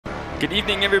Good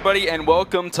evening, everybody, and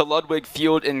welcome to Ludwig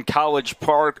Field in College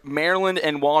Park. Maryland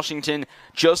and Washington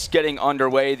just getting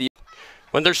underway.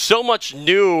 When there's so much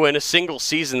new in a single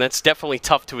season, that's definitely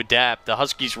tough to adapt. The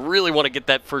Huskies really want to get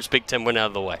that first Big Ten win out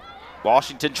of the way.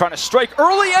 Washington trying to strike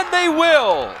early, and they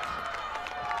will.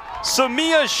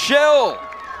 Samia Shell,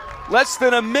 less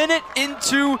than a minute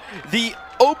into the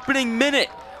opening minute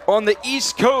on the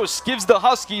East Coast, gives the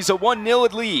Huskies a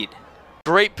 1-0 lead.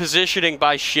 Great positioning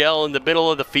by Shell in the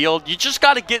middle of the field. You just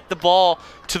got to get the ball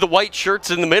to the white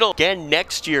shirts in the middle. Again,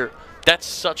 next year, that's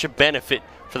such a benefit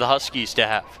for the Huskies to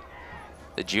have.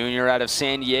 The junior out of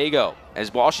San Diego,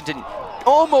 as Washington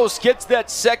almost gets that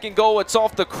second goal. It's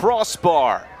off the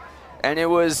crossbar. And it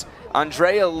was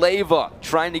Andrea Leyva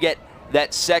trying to get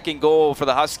that second goal for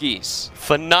the Huskies.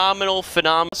 Phenomenal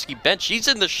Husky bench. He's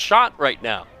in the shot right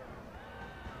now.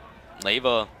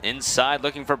 Leyva inside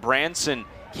looking for Branson.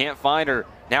 Can't find her.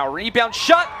 Now rebound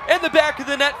shot in the back of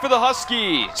the net for the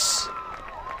Huskies.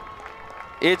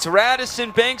 It's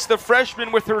Radisson Banks, the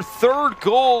freshman, with her third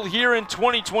goal here in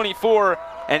 2024,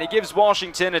 and it gives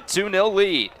Washington a 2-0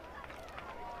 lead.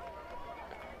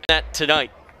 That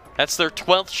tonight. That's their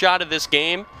 12th shot of this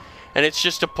game, and it's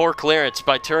just a poor clearance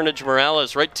by Turnage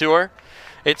Morales right to her.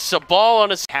 It's a ball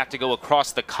on a... Have to go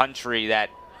across the country. That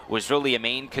was really a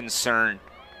main concern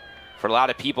for a lot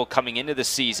of people coming into the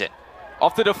season.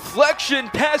 Off the deflection,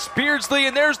 past Beardsley,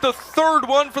 and there's the third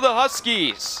one for the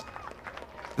Huskies.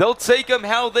 They'll take them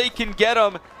how they can get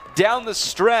them down the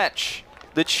stretch.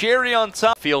 The cherry on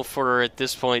top. Feel for her at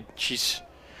this point. She's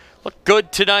looked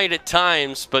good tonight at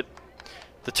times, but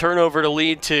the turnover to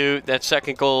lead to that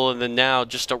second goal, and then now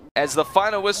just a... As the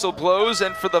final whistle blows,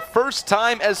 and for the first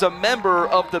time as a member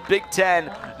of the Big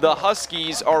Ten, the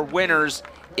Huskies are winners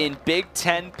in Big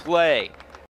Ten play.